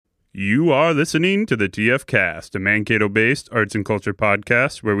You are listening to the TF Cast, a Mankato-based arts and culture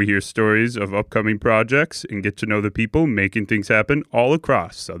podcast where we hear stories of upcoming projects and get to know the people making things happen all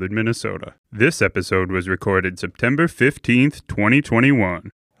across southern Minnesota. This episode was recorded September 15th,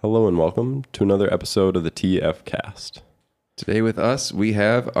 2021. Hello and welcome to another episode of the TF Cast. Today with us, we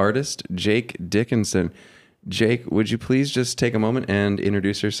have artist Jake Dickenson. Jake, would you please just take a moment and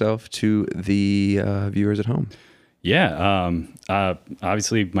introduce yourself to the viewers at home? Yeah,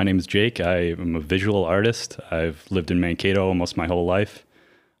 obviously my name is Jake. I am a visual artist. I've lived in Mankato almost my whole life.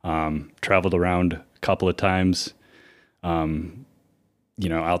 Traveled around a couple of times,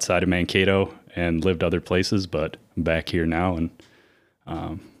 outside of Mankato and lived other places, but I'm back here now and,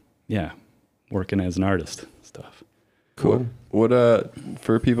 working as an artist stuff. Cool. What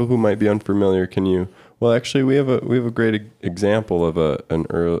for people who might be unfamiliar, well, actually, we have a great example of a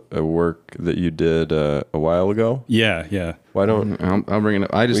work that you did a while ago. Yeah. Why don't I'll bring it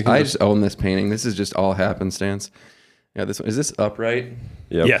up. I just own this painting. This is just all happenstance. Yeah, this one is this upright?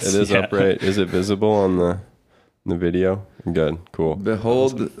 Yep, yes, it is upright. Is it visible on the video? Good, cool.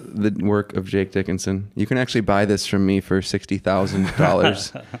 Behold the work of Jake Dickenson. You can actually buy this from me for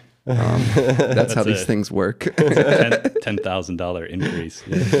 $60,000. That's how these things work. $10,000 increase.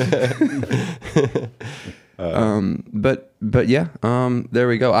 Yeah. There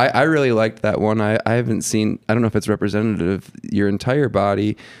we go. I really liked that one. I haven't seen, I don't know if it's representative of your entire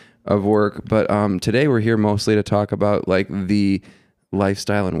body of work, but today we're here mostly to talk about like the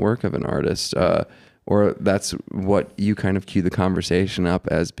lifestyle and work of an artist, or that's what you kind of cue the conversation up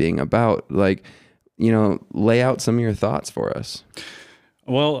as being about. Like, lay out some of your thoughts for us.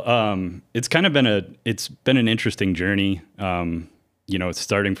 Well, it's kind of been an interesting journey. It's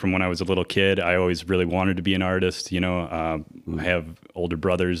starting from when I was a little kid. I always really wanted to be an artist. I have older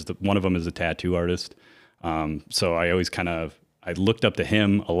brothers. One of them is a tattoo artist. So I always I looked up to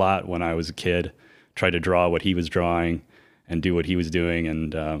him a lot when I was a kid, tried to draw what he was drawing and do what he was doing.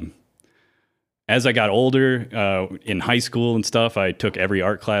 And as I got older, in high school and stuff, I took every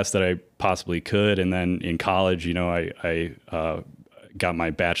art class that I possibly could. And then in college, I got my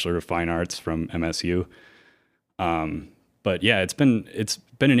Bachelor of Fine Arts from MSU. But yeah, it's been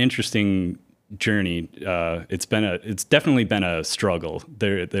an interesting journey. It's definitely been a struggle.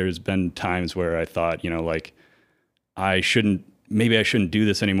 There's been times where I thought, I shouldn't do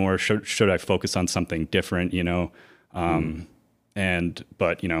this anymore. Should I focus on something different,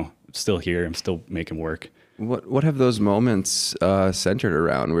 but still here, I'm still making work. What have those moments centered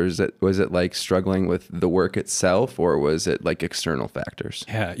around? Was it like struggling with the work itself, or was it like external factors?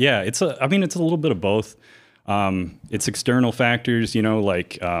 Yeah. It's a little bit of both. It's external factors,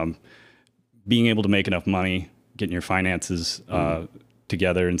 being able to make enough money, getting your finances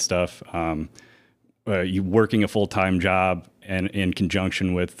together and stuff. You working a full-time job and in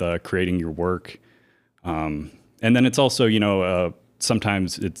conjunction with creating your work. And then it's also,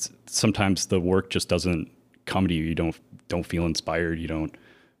 sometimes the work just doesn't come to you. You don't feel inspired. You don't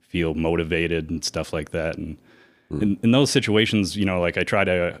feel motivated and stuff like that. And in those situations, I try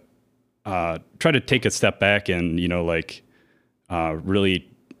to take a step back and, really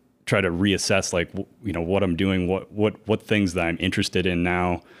try to reassess, what I'm doing, what things that I'm interested in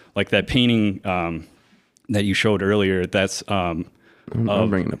now. Like that painting that you showed earlier, that's... I'll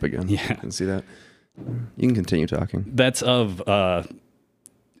bring it up again. Yeah. I can see that. You can continue talking. That's of...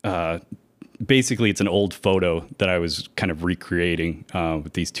 basically, it's an old photo that I was kind of recreating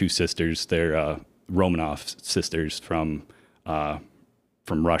with these two sisters. They're Romanov sisters from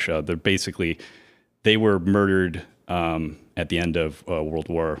Russia. They were murdered at the end of World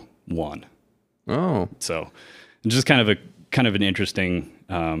War I. Oh, so just kind of an interesting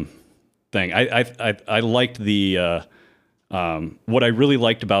thing. I liked the what I really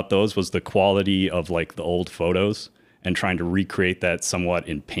liked about those was the quality of like the old photos and trying to recreate that somewhat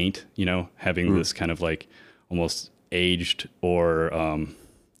in paint. Having this kind of like almost aged or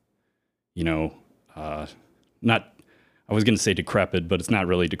not. I was going to say decrepit, but it's not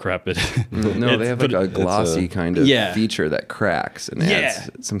really decrepit. No, they have like a glossy kind of feature that cracks and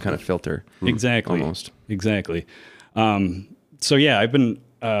adds some kind of filter. Exactly. Almost. Exactly. So yeah, I've been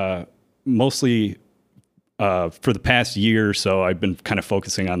mostly for the past year or so, I've been kind of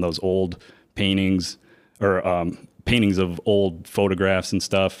focusing on those old paintings or paintings of old photographs and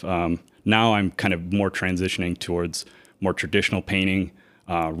stuff. Now I'm kind of more transitioning towards more traditional painting,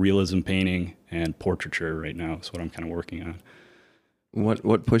 realism painting, and portraiture right now is what I'm kind of working on.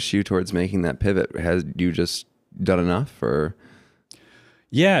 What pushed you towards making that pivot? Has you just done enough, or?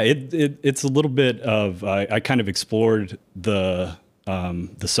 Yeah, it's a little bit of I kind of explored the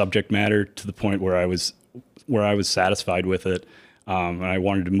subject matter to the point where I was satisfied with it. and I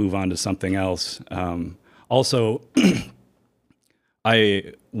wanted to move on to something else. Also,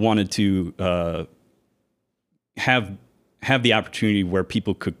 I wanted to have the opportunity where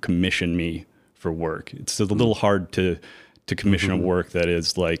people could commission me for work. It's a little hard to commission a work that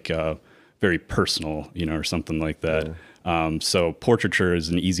is like very personal, or something like that. Yeah. So portraiture is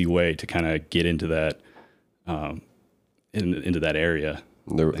an easy way to kind of get into that into that area.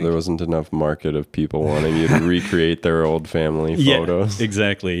 There wasn't enough market of people wanting you to recreate their old family photos. Yeah,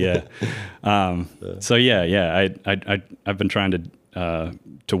 exactly. Yeah. So I've been trying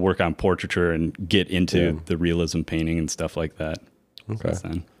to work on portraiture and get into the realism painting and stuff like that. Okay.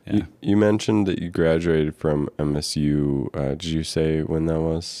 Then, yeah. You mentioned that you graduated from MSU. Did you say when that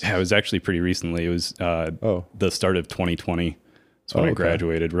was? Yeah, it was actually pretty recently. It was the start of 2020. That's when I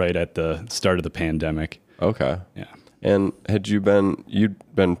graduated, right at the start of the pandemic. Okay. Yeah. And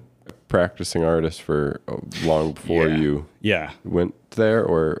you'd been practicing artist for long before you went there,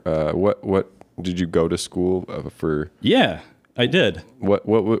 or what did you go to school for? Yeah, I did. What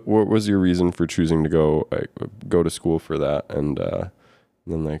was your reason for choosing to go to school for that, and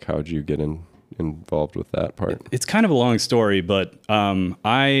then like how'd you get involved with that part? It's kind of a long story, but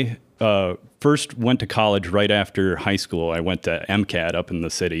I first went to college right after high school. I went to MCAT up in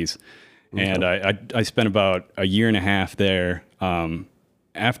the cities. And I spent about a year and a half there.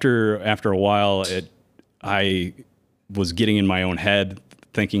 After a while, I was getting in my own head,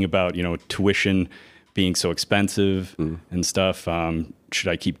 thinking about tuition being so expensive and stuff. Should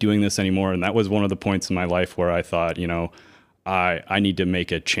I keep doing this anymore? And that was one of the points in my life where I thought, I need to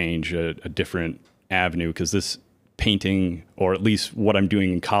make a change, a different avenue, because this painting, or at least what I'm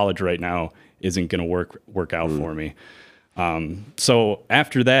doing in college right now, isn't going to work out for me. So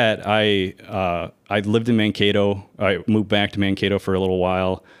after that, I lived in Mankato. I moved back to Mankato for a little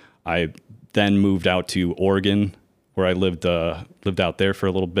while. I then moved out to Oregon, where I lived out there for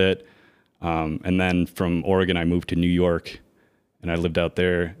a little bit. And then from Oregon, I moved to New York, and I lived out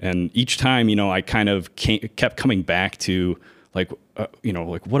there. And each time, I kind of kept coming back to like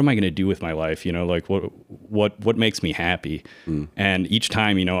what am I going to do with my life? Like what makes me happy? And each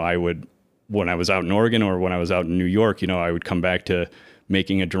time, I would, when I was out in Oregon or when I was out in New York, I would come back to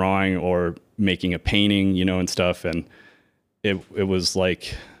making a drawing or making a painting, and stuff. And it was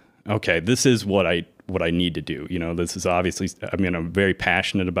like, okay, this is what I need to do. This is obviously, I'm very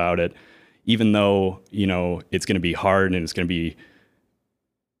passionate about it, even though, it's going to be hard and it's going to be,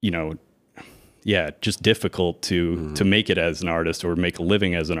 just difficult to make it as an artist or make a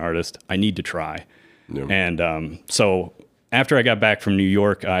living as an artist. I need to try. Yeah. And so after I got back from New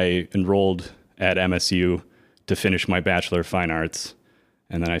York, I enrolled at MSU to finish my Bachelor of Fine Arts.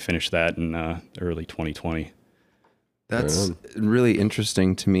 And then I finished that in early 2020. That's really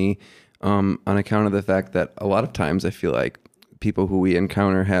interesting to me on account of the fact that a lot of times I feel like people who we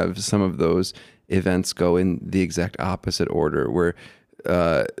encounter have some of those events go in the exact opposite order, where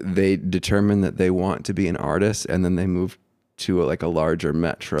they determine that they want to be an artist and then they move to a larger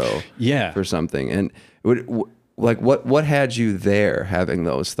metro for something. And what had you there having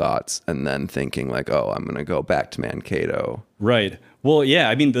those thoughts and then thinking like, oh, I'm going to go back to Mankato? Right. Well,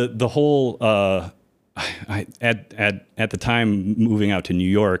 yeah, the whole, at the time moving out to New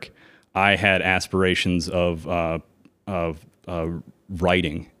York, I had aspirations of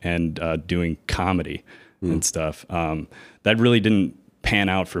writing and doing comedy and stuff. That really didn't pan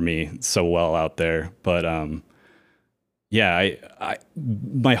out for me so well out there, but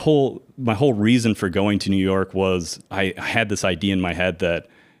my whole reason for going to New York was I had this idea in my head that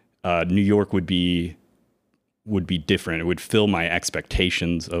New York would be different. It would fill my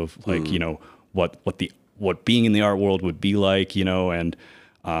expectations of like what being in the art world would be like, and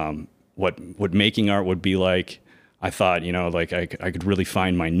what making art would be like. I thought, like I could really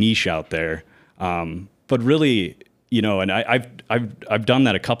find my niche out there. But really, and I've done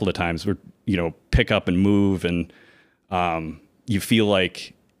that a couple of times where, pick up and move, and you feel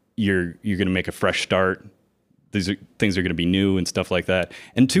like you're going to make a fresh start. Things are going to be new and stuff like that.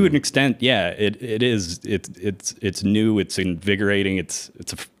 And to an extent, it's new, it's invigorating.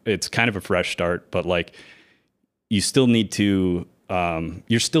 It's kind of a fresh start, but like you still need to,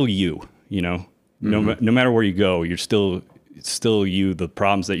 you're still you, no matter where you go, you're still you. The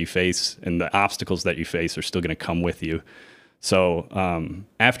problems that you face and the obstacles that you face are still going to come with you. So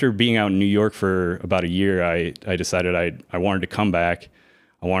after being out in New York for about a year, I decided I wanted to come back.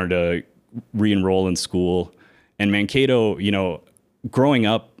 I wanted to re-enroll in school. And Mankato, growing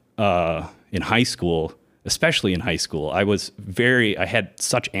up in high school, especially in high school, I had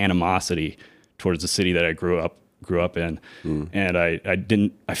such animosity towards the city that I grew up in. And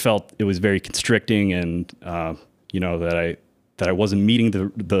I felt it was very constricting, and that I wasn't meeting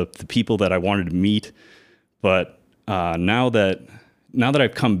the people that I wanted to meet. But now that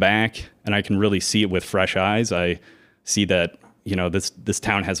I've come back and I can really see it with fresh eyes, I see that, you know, this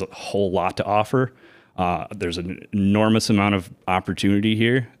town has a whole lot to offer. There's an enormous amount of opportunity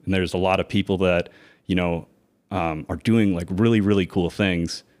here, and there's a lot of people that, you know, are doing like really, really cool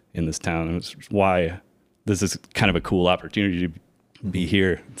things in this town. And it's why this is kind of a cool opportunity to be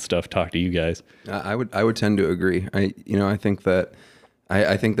here and stuff, talk to you guys. I would tend to agree. I think that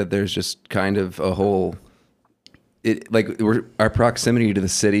there's just kind of a whole, our proximity to the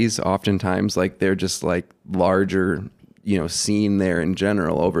cities oftentimes, like they're just like larger, you know, scene there in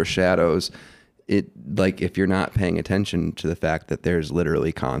general overshadows it. Like if you're not paying attention to the fact that there's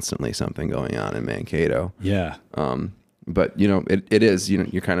literally constantly something going on in Mankato. Yeah. But you know, it is, you know,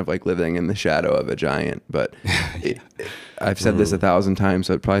 you're kind of like living in the shadow of a giant, but I've said this 1,000 times,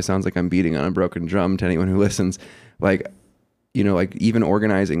 so it probably sounds like I'm beating on a broken drum to anyone who listens. Like, you know, like even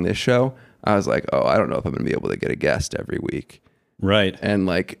organizing this show, I was like, oh, I don't know if I'm going to be able to get a guest every week. Right. And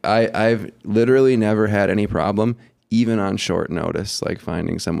like, I've literally never had any problem, even on short notice, like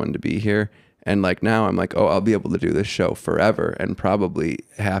finding someone to be here. And like now I'm like, oh, I'll be able to do this show forever and probably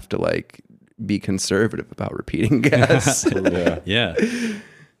have to like be conservative about repeating guests. Yeah.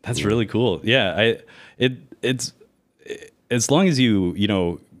 That's really cool. Yeah. It's as long as you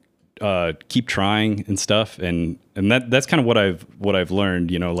know, keep trying and stuff. And that's kind of what I've learned,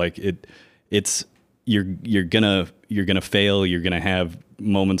 you know, like you're gonna fail. You're gonna have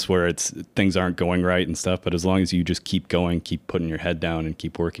moments where things aren't going right and stuff. But as long as you just keep going, keep putting your head down and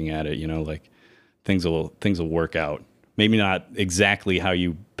keep working at it, you know, like things will work out. Maybe not exactly how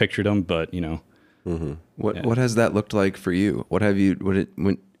you pictured them, but you know. Mm-hmm. What has that looked like for you?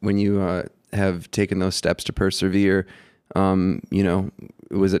 When you have taken those steps to persevere, you know,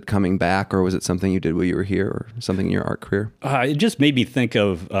 was it coming back, or was it something you did while you were here, or something in your art career? It just made me think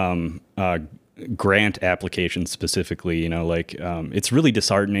of grant applications specifically. You know, like it's really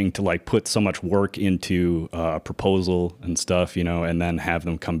disheartening to like put so much work into a proposal and stuff, you know, and then have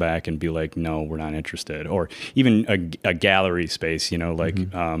them come back and be like, no, we're not interested. Or even a gallery space, you know, like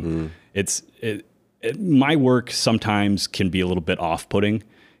my work sometimes can be a little bit off-putting,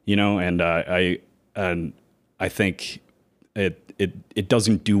 you know, and I think it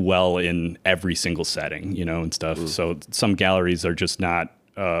doesn't do well in every single setting, you know, and stuff. So some galleries are just not,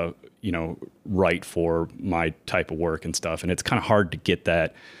 you know, right for my type of work and stuff. And it's kind of hard to get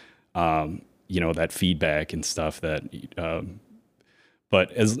that, you know, that feedback and stuff that,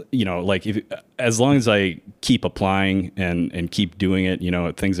 but as you know, like as long as I keep applying and keep doing it, you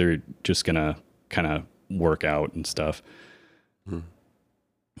know, things are just gonna kind of work out and stuff.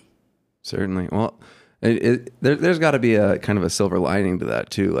 Certainly. Well, there's got to be a kind of a silver lining to that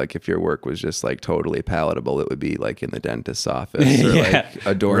too. Like if your work was just like totally palatable, it would be like in the dentist's office or like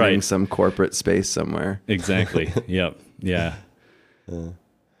adorning some corporate space somewhere. Exactly. Yep. Yeah.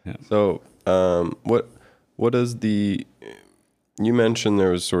 So, what is you mentioned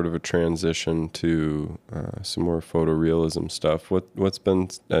there was sort of a transition to some more photorealism stuff. What's been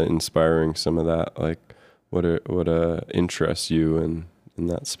inspiring some of that? Like what interests you in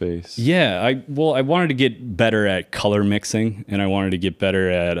that space? Yeah, I wanted to get better at color mixing, and I wanted to get better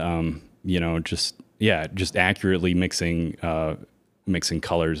at you know, just accurately mixing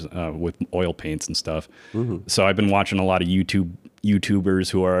colors with oil paints and stuff. So I've been watching a lot of YouTubers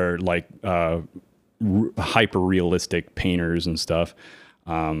who are like hyper realistic painters and stuff.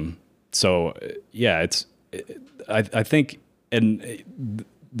 So yeah, I think, and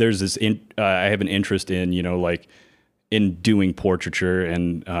there's this I have an interest in, you know, like in doing portraiture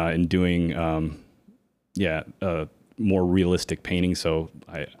and in doing more realistic painting. So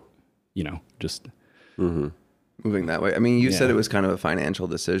I, you know, just moving that way. I mean, you said it was kind of a financial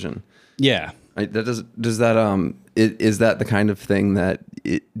decision. Yeah. Is that the kind of thing that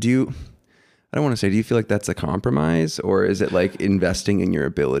I don't want to say, do you feel like that's a compromise, or is it like investing in your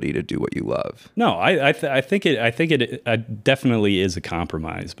ability to do what you love? No, I think it definitely is a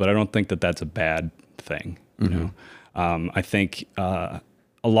compromise, but I don't think that that's a bad thing. You know, I think a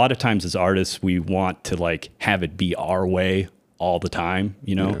lot of times as artists, we want to like have it be our way all the time,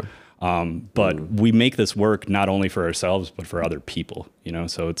 you know. But we make this work not only for ourselves but for other people, you know.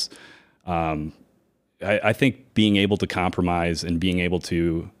 So it's I think being able to compromise and being able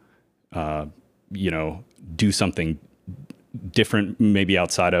to you know, do something different, maybe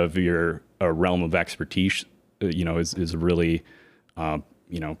outside of your realm of expertise, you know, is a really,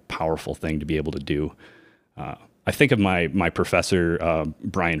 you know, powerful thing to be able to do. I think of my professor,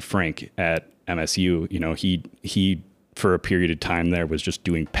 Brian Frank at MSU, you know, he for a period of time there was just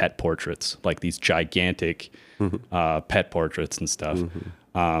doing pet portraits, like these gigantic pet portraits and stuff.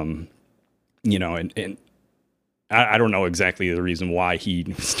 You know, and I don't know exactly the reason why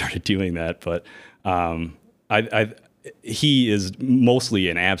he started doing that, but he is mostly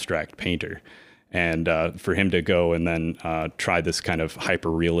an abstract painter. And for him to go and then try this kind of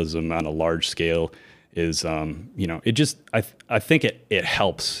hyper-realism on a large scale is, you know, it just, I think it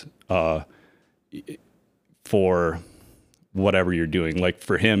helps for whatever you're doing. Like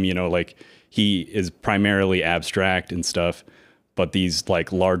for him, you know, like he is primarily abstract and stuff, but these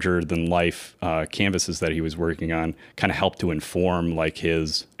like larger than life canvases that he was working on kind of helped to inform like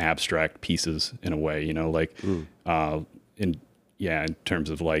his abstract pieces in a way, you know, like in terms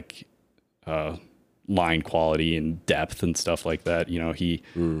of like line quality and depth and stuff like that, you know, he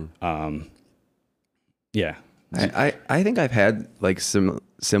I think I've had like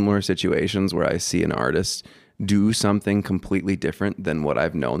similar situations where I see an artist do something completely different than what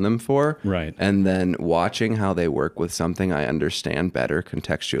I've known them for. Right. And then watching how they work with something I understand better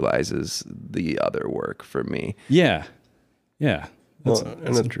contextualizes the other work for me. Yeah. Yeah. That's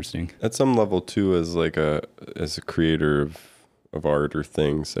interesting. At some level too, as a creator of art or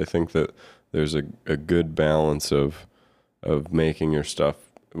things, I think that there's a good balance of making your stuff,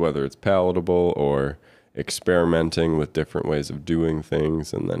 whether it's palatable or experimenting with different ways of doing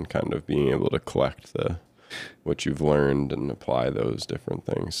things, and then kind of being able to collect what you've learned and apply those different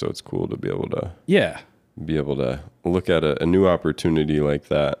things. So it's cool to be able to look at a new opportunity like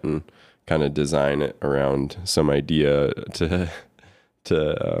that and kind of design it around some idea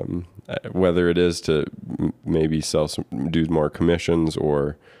to whether it is to maybe do more commissions,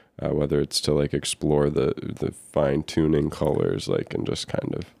 or whether it's to like explore the fine tuning colors, like, and just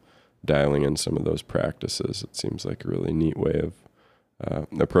kind of dialing in some of those practices. It seems like a really neat way of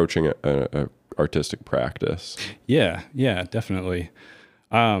approaching a artistic practice. Yeah, definitely.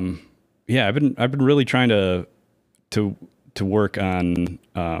 I've been really trying to work on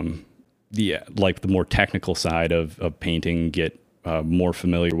the more technical side of painting, get more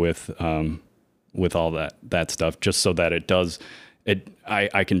familiar with all that stuff, just so that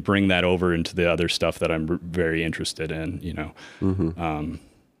I can bring that over into the other stuff that I'm very interested in, you know.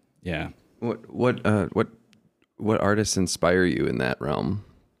 Yeah. What artists inspire you in that realm?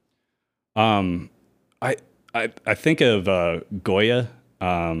 I think of Goya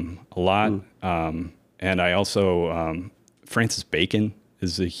a lot, and I also Francis Bacon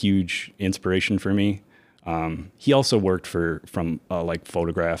is a huge inspiration for me. He also worked from like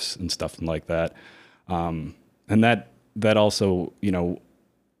photographs and stuff like that, and that also, you know,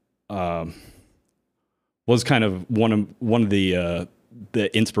 was kind of one of the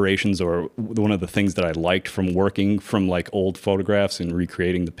inspirations, or one of the things that I liked from working from like old photographs and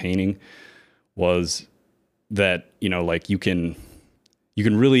recreating the painting, was that, you know, like you can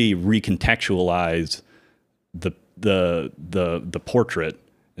really recontextualize the portrait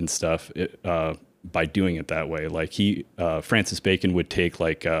and stuff by doing it that way. Like Francis Bacon would take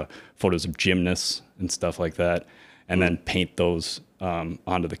like photos of gymnasts and stuff like that, and then paint those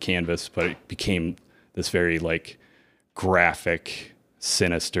onto the canvas, but it became this very like graphic,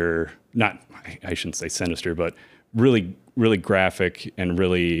 sinister, I shouldn't say sinister, but really, really graphic and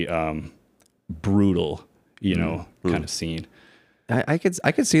really brutal, you know, kind of scene. I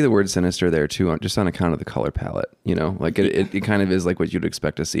could see the word sinister there too, just on account of the color palette, you know, like it kind of is like what you'd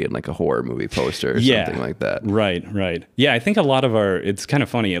expect to see in like a horror movie poster or something like that. Right. Yeah. I think it's kind of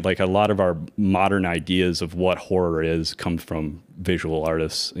funny. Like a lot of our modern ideas of what horror is come from visual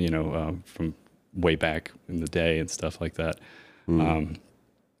artists, you know, from way back in the day and stuff like that.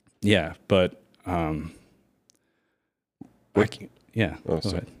 Yeah. Oh, go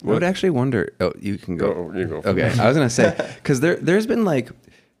ahead. I would actually wonder. Oh, you can go. You go. Okay, I was gonna say, because there's been like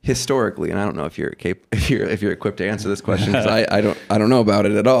historically, and I don't know if you're equipped to answer this question, because I don't know about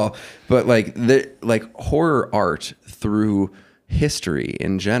it at all. But like horror art through history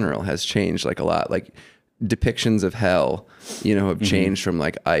in general has changed like a lot. Like depictions of hell, you know, have changed from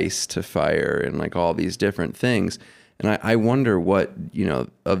like ice to fire and like all these different things. And I wonder what, you know,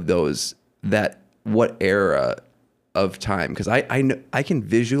 of those, what era of time, because I know, I can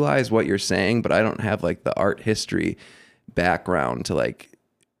visualize what you're saying, but I don't have like the art history background to like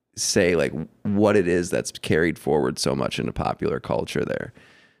say like what it is that's carried forward so much into popular culture there.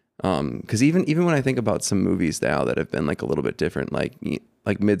 Because even when I think about some movies now that have been like a little bit different, like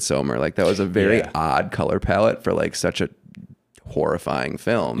Midsommar, like that was a very odd color palette for like such a horrifying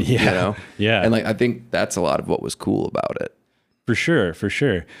film, you know? Yeah. And like I think that's a lot of what was cool about it. For sure.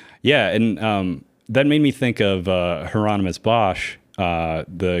 Yeah, and that made me think of Hieronymus Bosch,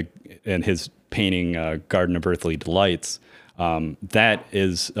 and his painting Garden of Earthly Delights. That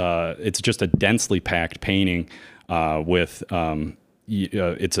is, it's just a densely packed painting with,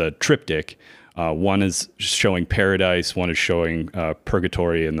 it's a triptych. One is showing paradise, one is showing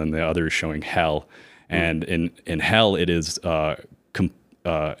purgatory, and then the other is showing hell. And in hell, it is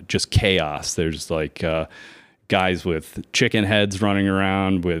just chaos. There's like guys with chicken heads running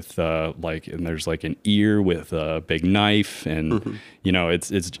around with and there's like an ear with a big knife, and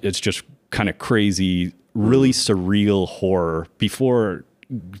it's just kind of crazy, really surreal horror. Before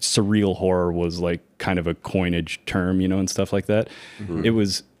surreal horror was like kind of a coinage term, and stuff like that. It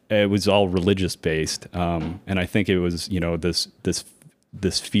was all religious based, and I think it was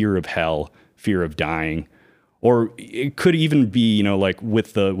this fear of hell, fear of dying, or it could even be like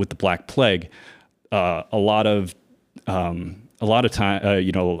with the Black Plague, a lot of time,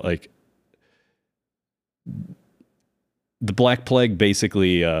 like the Black Plague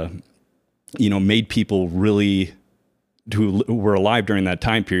basically made people really, who were alive during that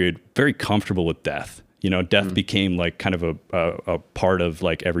time period, very comfortable with death. Death became like kind of a part of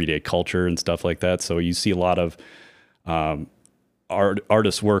like everyday culture and stuff like that. So you see a lot of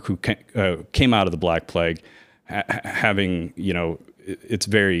artists' work who came out of the Black Plague having, it's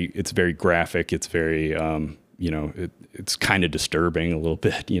very graphic. It's very, it's kind of disturbing a little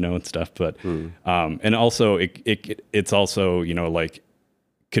bit, and stuff. But and also it's also like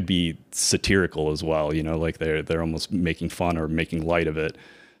could be satirical as well. Like they're almost making fun or making light of it.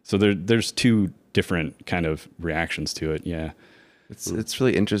 So there's two different kind of reactions to it. Yeah. It's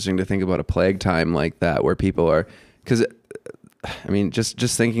really interesting to think about a plague time like that, where people are, because I mean,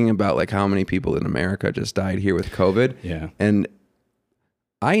 just thinking about like how many people in America just died here with COVID. Yeah. And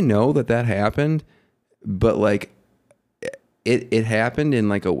I know that happened, but like it happened in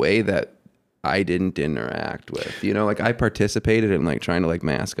like a way that I didn't interact with, like I participated in like trying to like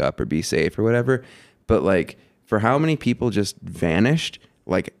mask up or be safe or whatever. But like for how many people just vanished,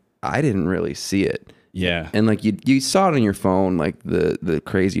 like I didn't really see it. Yeah. And like you saw it on your phone, like the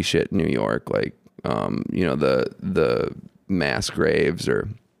crazy shit in New York, like, the mass graves or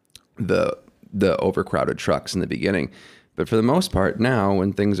the overcrowded trucks in the beginning. But for the most part now,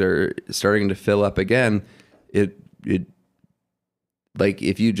 when things are starting to fill up again, it like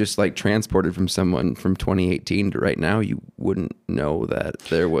if you just like transported from someone from 2018 to right now, you wouldn't know that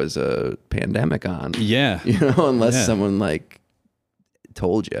there was a pandemic on. Yeah. Unless someone like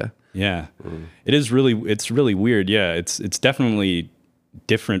told you. Yeah. It's really weird. Yeah. It's definitely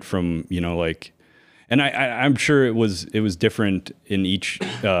different from, like, and I'm sure it was different in each,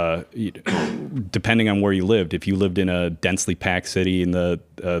 depending on where you lived. If you lived in a densely packed city in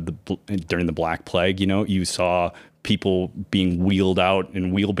during the Black Plague, you saw people being wheeled out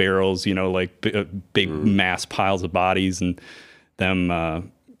in wheelbarrows, like big mass piles of bodies, and them,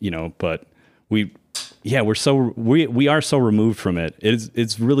 but we are so removed from it.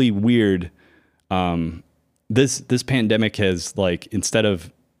 It's really weird. This pandemic has like, instead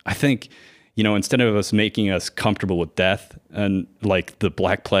of us making us comfortable with death, and like the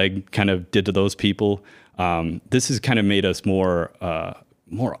Black Plague kind of did to those people, this has kind of made us more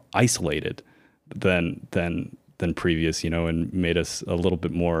isolated than previous, and made us a little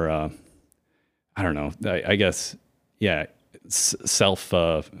bit more, I don't know, I guess, yeah,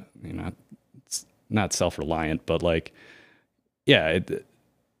 not self-reliant, but like, yeah.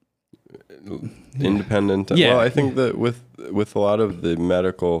 Independent. Yeah. Well, I think that with a lot of the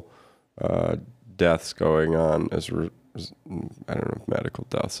medical deaths going on, I don't know if medical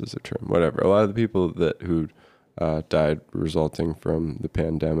deaths is a term, whatever. A lot of the people who died resulting from the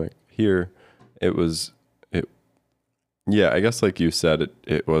pandemic here, I guess like you said,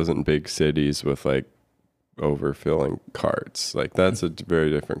 it wasn't big cities with like overfilling carts. Like that's a very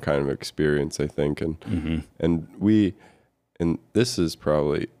different kind of experience, I think. And and this is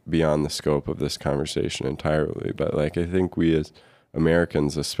probably beyond the scope of this conversation entirely, but like I think we as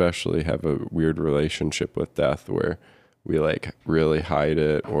Americans especially have a weird relationship with death where we like really hide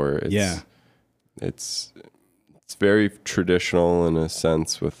it, or it's very traditional in a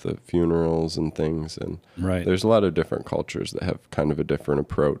sense with the funerals and things, and there's a lot of different cultures that have kind of a different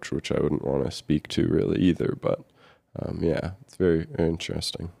approach, which I wouldn't want to speak to really either, but it's very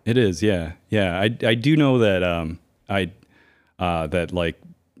interesting. It is. Yeah. I do know that that like,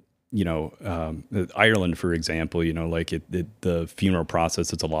 Ireland, for example, like the funeral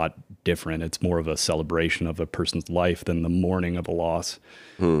process is a lot different. It's more of a celebration of a person's life than the mourning of a loss,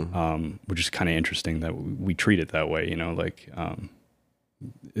 which is kind of interesting that we treat it that way. Like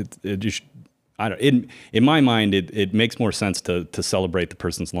it just, I don't. In my mind, it makes more sense to celebrate the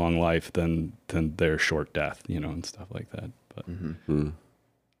person's long life than their short death, and stuff like that. But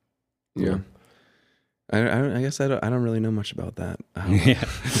Yeah. I guess I don't really know much about that. Yeah.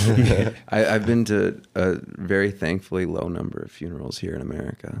 I've been to a very thankfully low number of funerals here in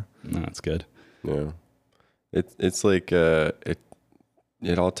America. No, that's good. Yeah. It's like it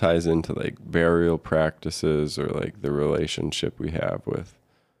all ties into like burial practices or like the relationship we have with,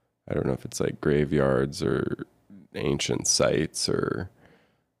 I don't know if it's like graveyards or ancient sites or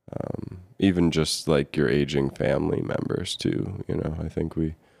even just like your aging family members too. You know, I think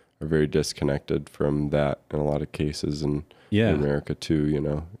we are very disconnected from that in a lot of cases in America too. You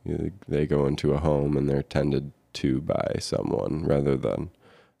know, they go into a home and they're tended to by someone rather than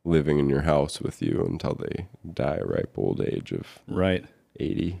living in your house with you until they die a ripe old age of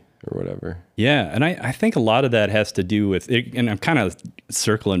 80 or whatever. Yeah, and I think a lot of that has to do with it, and I'm kind of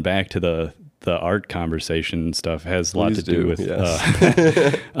circling back to the art conversation and stuff, has a lot to do with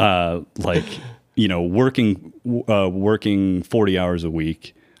like, you know, working 40 hours a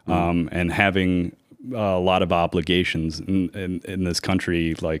week and having a lot of obligations in this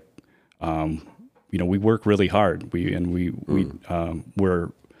country. Like, you know, we work really hard. We're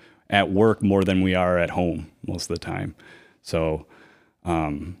at work more than we are at home most of the time. So,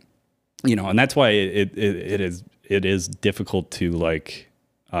 you know, and that's why it is difficult to like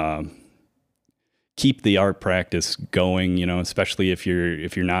keep the art practice going, you know, especially if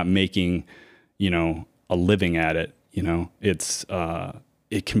you're not making, you know, a living at it. You know, it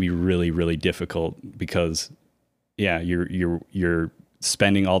can be really, really difficult because you're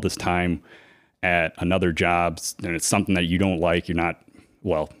spending all this time at another job and it's something that you don't like. You're not,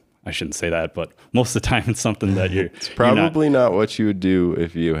 well, I shouldn't say that, but most of the time it's something that it's probably not what you would do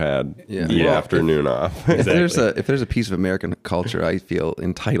if you had the afternoon off. If there's a piece of American culture I feel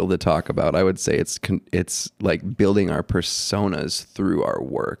entitled to talk about, I would say it's like building our personas through our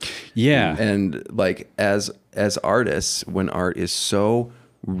work. Yeah. And like as artists, when art is so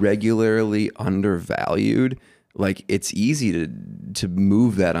regularly undervalued, like it's easy to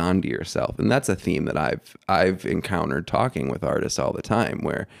move that onto yourself. And that's a theme that I've encountered talking with artists all the time,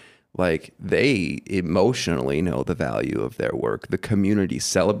 where like they emotionally know the value of their work. The community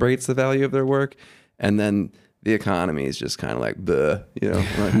celebrates the value of their work. And then the economy is just kind of like, bleh, you know,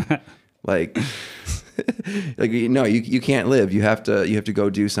 like no, you can't live. You have to go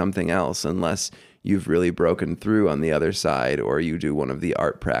do something else unless you've really broken through on the other side, or you do one of the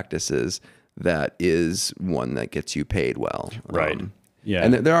art practices that is one that gets you paid well. Right. Yeah.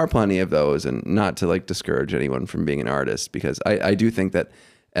 And there are plenty of those, and not to like discourage anyone from being an artist, because I do think that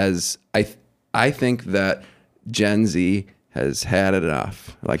I think that Gen Z has had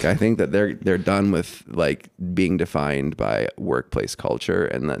enough. Like, I think that they're done with like being defined by workplace culture,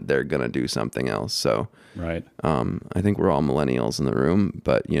 and that they're going to do something else. So, right. I think we're all millennials in the room,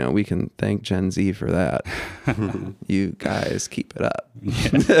 but you know, we can thank Gen Z for that. You guys keep it up.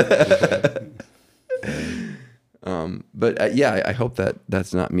 But yeah, I hope that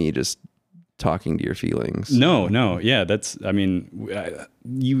that's not me just talking to your feelings. No. Yeah. I mean,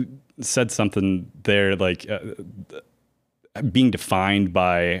 you said something there, like, being defined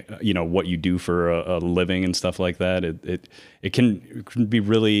by, you know, what you do for a living and stuff like that. It can be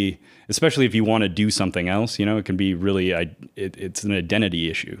really, especially if you want to do something else, you know, it can be really, it's an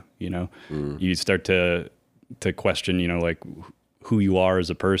identity issue, you know. You start to question, you know, like who you are as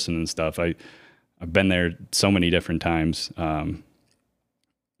a person and stuff. I've been there so many different times.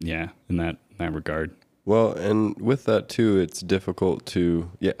 Yeah. In that regard. Well, and with that too, it's difficult to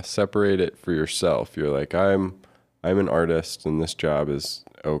separate it for yourself. You're like, I'm an artist and this job is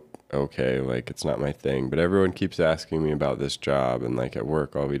okay, like it's not my thing, but everyone keeps asking me about this job, and like at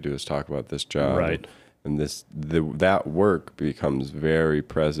work all we do is talk about this job. Right. And that work becomes very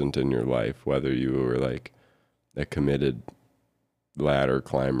present in your life, whether you were like a committed ladder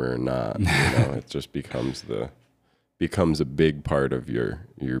climber or not. You know, it just becomes a big part of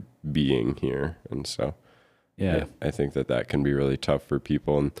your being here. And so yeah, I think that can be really tough for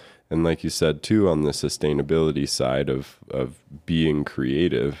people. And like you said too, on the sustainability side of being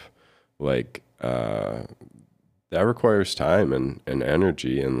creative, like that requires time and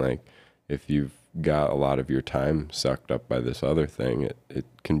energy. And like if you've got a lot of your time sucked up by this other thing, it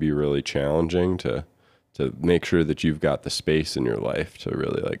can be really challenging to make sure that you've got the space in your life to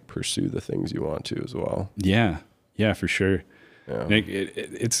really like pursue the things you want to as well. Yeah, for sure. Yeah.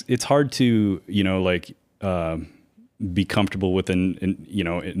 It's hard to, you know, like be comfortable with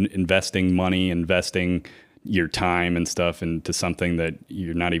investing money, investing your time and stuff into something that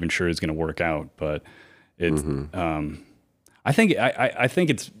you're not even sure is going to work out. But it's, I think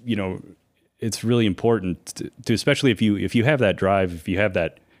it's, you know, it's really important to especially if you have that drive, if you have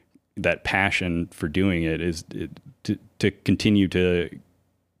that passion for doing it, to continue to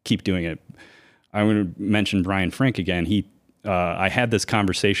keep doing it. I'm going to mention Brian Frank again. I had this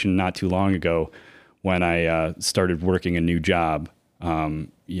conversation not too long ago when I started working a new job,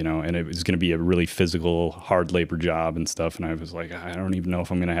 you know, and it was going to be a really physical, hard labor job and stuff. And I was like, I don't even know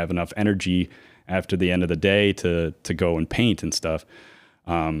if I'm going to have enough energy after the end of the day to go and paint and stuff.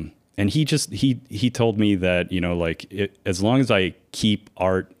 And he told me that, you know, like as long as I keep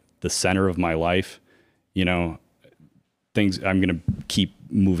art the center of my life, you know, I'm going to keep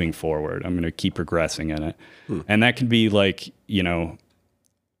moving forward. I'm going to keep progressing in it. And that can be like, you know,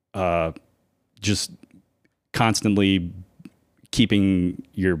 just constantly keeping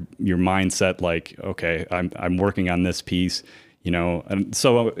your mindset like, okay, I'm working on this piece, you know. And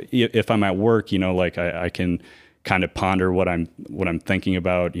so if I'm at work, you know, like I can kind of ponder what I'm thinking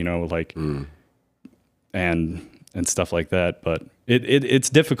about, you know, like, and stuff like that. But it's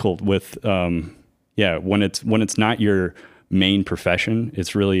difficult with, when it's not your main profession,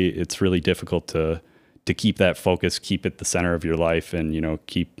 it's really difficult to keep that focus, keep it the center of your life, and, you know,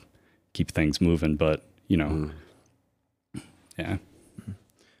 keep things moving. But, you know, yeah.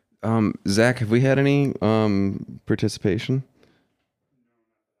 Zach, have we had any participation?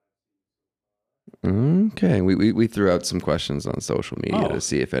 Okay, we threw out some questions on social media to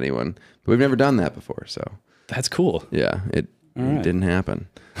see if anyone, but we've never done that before, so that's cool. Yeah, it didn't happen.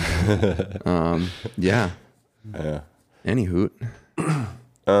 Yeah. Any hoot.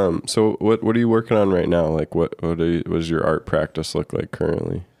 So what are you working on right now? Like what does your art practice look like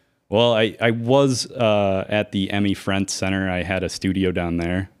currently? Well, I was at the Emmy Frent Center. I had a studio down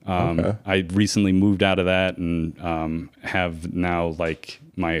there. I recently moved out of that and have now like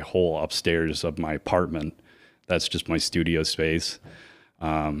my whole upstairs of my apartment. That's just my studio space.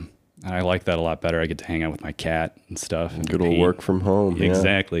 And I like that a lot better. I get to hang out with my cat and stuff. And good old work from home.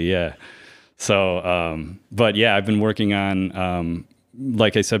 Exactly, yeah. So, but yeah, I've been working on,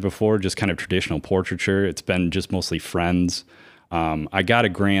 like I said before, just kind of traditional portraiture. It's been just mostly friends. I got a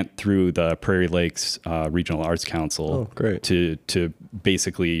grant through the Prairie Lakes Regional Arts Council to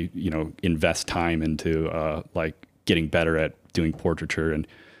basically, you know, invest time into like getting better at doing portraiture. And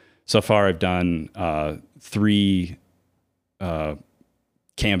so far I've done 3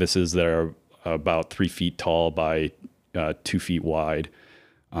 canvases that are about 3 feet tall by 2 feet wide.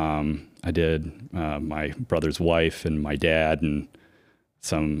 I did my brother's wife and my dad and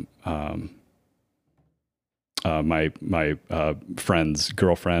some my friend's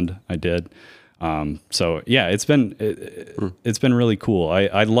girlfriend. I did. So yeah, it's been really cool.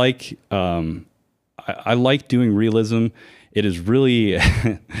 I like doing realism. It is really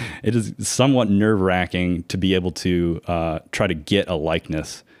it is somewhat nerve-wracking to be able to try to get a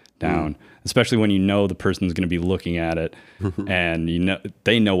likeness down, especially when you know the person's going to be looking at it and you know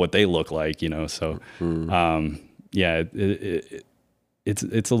they know what they look like, you know. So yeah,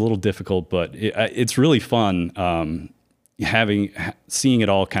 it's a little difficult, but it's really fun seeing it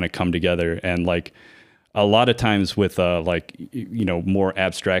all kind of come together. And like a lot of times with like, you know, more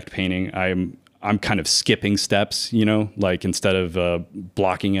abstract painting, I'm kind of skipping steps, you know, like instead of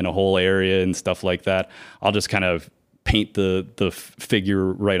blocking in a whole area and stuff like that, I'll just kind of paint the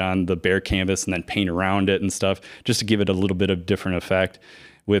figure right on the bare canvas and then paint around it and stuff just to give it a little bit of different effect.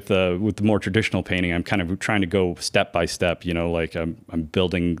 With the more traditional painting, I'm kind of trying to go step by step, you know, like I'm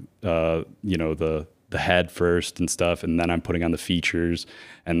building, you know, the head first and stuff, and then I'm putting on the features,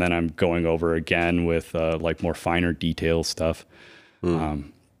 and then I'm going over again with like more finer detail stuff.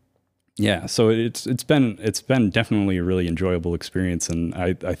 Yeah, so it's been definitely a really enjoyable experience, and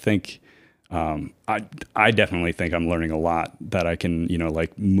I think I definitely think I'm learning a lot that I can, you know,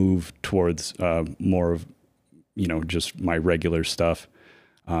 like move towards more of, you know, just my regular stuff.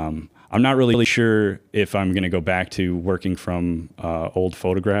 I'm not really sure if I'm going to go back to working from old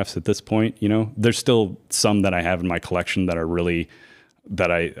photographs at this point. You know, there's still some that I have in my collection that are really,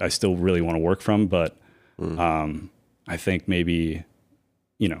 that I still really want to work from. But I think maybe,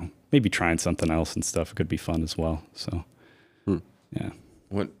 you know, maybe trying something else and stuff could be fun as well. So, yeah.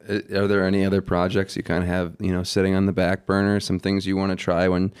 What are there any other projects you kind of have, you know, sitting on the back burner? Some things you want to try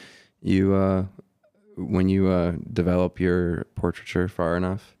when you develop your portraiture far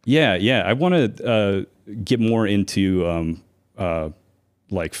enough? Yeah. I want to get more into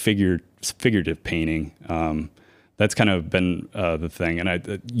like figurative painting. That's kind of been the thing,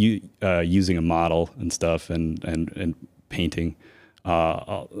 and using a model and stuff and painting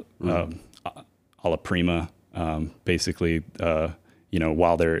a la prima, basically. You know,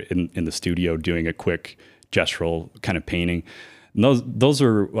 while they're in the studio doing a quick gestural kind of painting. And those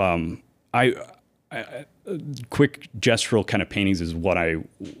are quick gestural kind of paintings is what I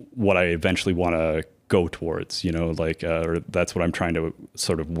eventually want to go towards, you know, like, or that's what I'm trying to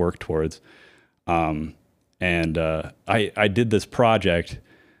sort of work towards. I did this project.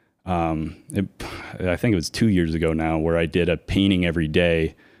 I think it was 2 years ago now, where I did a painting every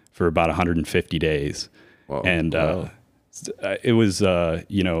day for about 150 days. Wow. And Wow. it was, I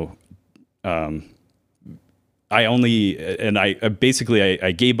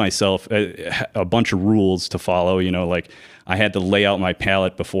gave myself a bunch of rules to follow, like I had to lay out my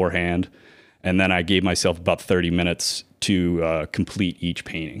palette beforehand, and then I gave myself about 30 minutes to complete each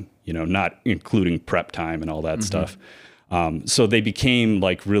painting, not including prep time and all that stuff. So they became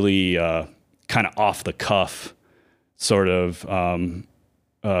like really kind of off the cuff sort of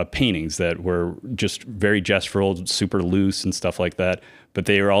paintings that were just very gestural, super loose and stuff like that. But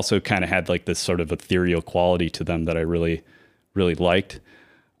they were also kind of had like this sort of ethereal quality to them that I really, really liked.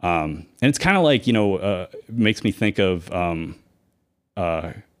 And it's kind of like, makes me think of,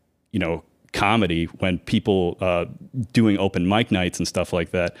 comedy when people doing open mic nights and stuff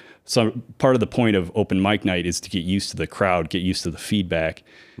like that. So part of the point of open mic night is to get used to the crowd, get used to the feedback.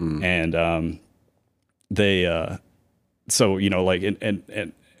 And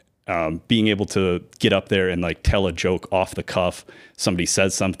being able to get up there and like tell a joke off the cuff, somebody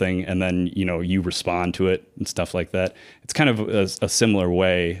says something and then, you respond to it and stuff like that. It's kind of a similar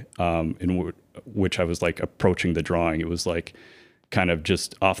way in which I was like approaching the drawing. It was like kind of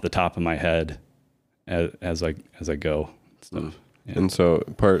just off the top of my head as I go. Stuff. Yeah. And so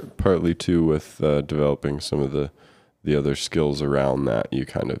partly too with developing some of the other skills around that, you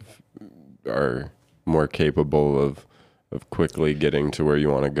kind of are more capable of quickly getting to where you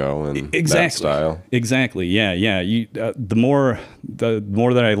want to go in that style. Exactly. Yeah. You, the more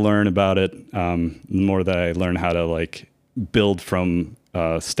that I learn about it, the more that I learn how to like build from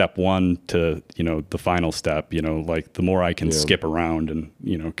step one to, the final step, like the more I can skip around and,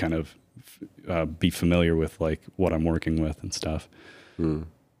 kind of be familiar with like what I'm working with and stuff.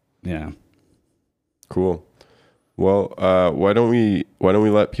 Yeah. Cool. Well, why don't we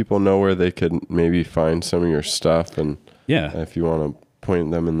let people know where they could maybe find some of your stuff, and if you want to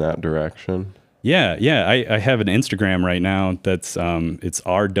point them in that direction. Yeah. I have an Instagram right now that's it's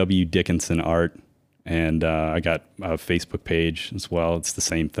RW Dickenson Art, and I got a Facebook page as well. It's the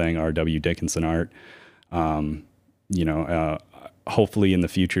same thing, RW Dickenson Art. Hopefully in the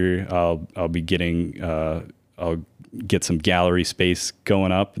future I'll be getting I'll get some gallery space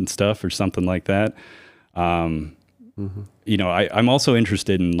going up and stuff or something like that. I'm also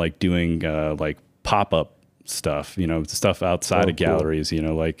interested in like doing like pop-up stuff, stuff outside of galleries,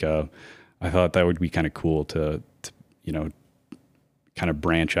 cool. I thought that would be kind of cool to kind of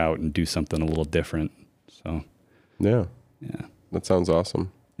branch out and do something a little different. So yeah, that sounds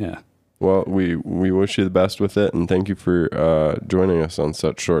awesome. Yeah. Well, we wish you the best with it, and thank you for joining us on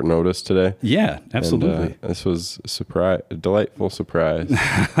such short notice today. Yeah, absolutely. And, this was a delightful surprise.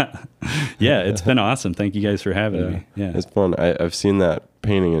 Yeah, it's been awesome. Thank you guys for having me. Yeah, it's fun. I've seen that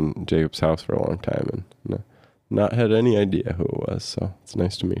painting in Jacob's house for a long time, and not had any idea who it was. So it's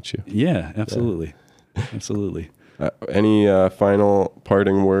nice to meet you. Yeah, absolutely, absolutely. Any final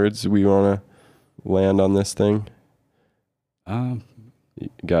parting words we want to land on this thing?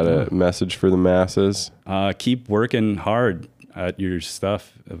 Got a message for the masses? Keep working hard at your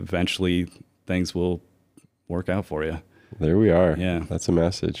stuff. Eventually things will work out for you. There we are. Yeah. That's a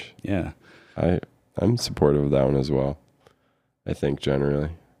message. Yeah. I'm supportive of that one as well, I think,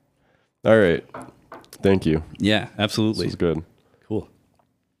 generally. All right. Thank you. Yeah, absolutely. This is good. Cool.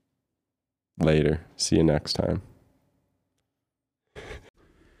 Later. See you next time.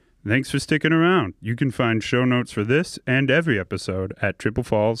 Thanks for sticking around. You can find show notes for this and every episode at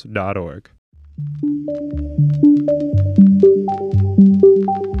triplefalls.org.